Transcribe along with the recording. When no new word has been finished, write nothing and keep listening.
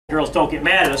Girls don't get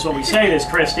mad at us when we say this,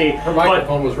 Christy. Her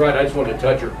microphone was right. I just wanted to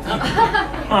touch her.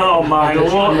 Oh my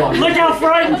Lord! Look how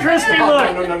frightened Christy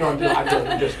looked. No,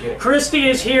 I'm just kidding. Christy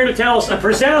is here to tell us,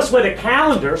 present us with a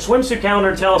calendar, swimsuit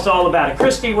calendar, and tell us all about it.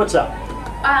 Christy, what's up?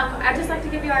 I'd just like to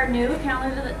give you our new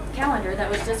calendar that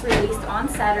was just released on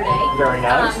Saturday. Very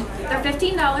nice. They're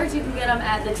 $15. You can get them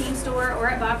at the team store or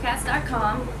at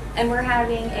bobcats.com. And we're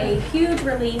having a huge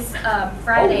release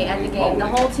Friday at the game. The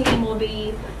whole team will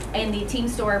be in the team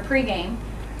store pregame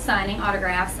signing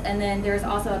autographs, and then there's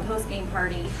also a post-game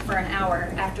party for an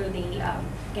hour after the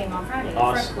game on Friday.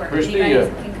 Awesome. Christy,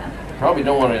 probably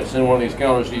don't want to send one of these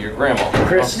calendars to your grandma.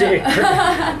 Christy,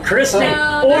 Christy,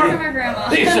 no, or from her grandma.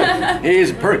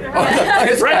 He's pretty.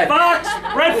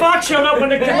 Red Fox showed up when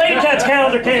the Lady Cats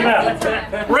calendar came out.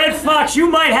 Red Fox, you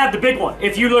might have the big one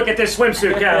if you look at this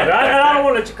swimsuit calendar. I don't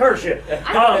want to curse you.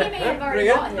 I think he may have already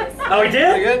bought his. Oh, he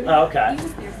did? Oh, okay.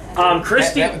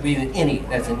 Christy. That would be the innie.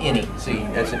 That's an innie. See,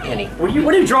 that's an innie. What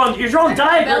are you drawing? You're drawing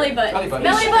diagrams. Belly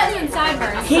button and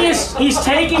sideburns. He's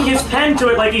taking his pen to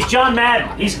it like he's John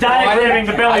Madden. He's diagramming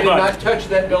the belly button. I did not touch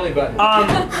that belly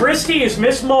button. Christy is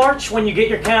Miss March. When you get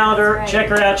your calendar, right. Check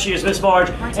her out. She is Miss March,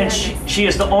 and she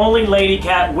is the only lady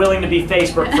cat willing to be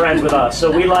Facebook friends with us.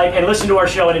 So we like and listen to our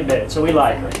show and admit it. So we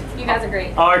like her. You guys are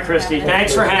great. All right, Christy.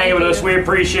 Thanks for hanging with us. We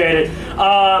appreciate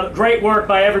it. Great work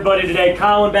by everybody today.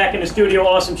 Colin back in the studio.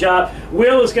 Awesome job.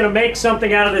 Will is going to make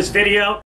something out of this video.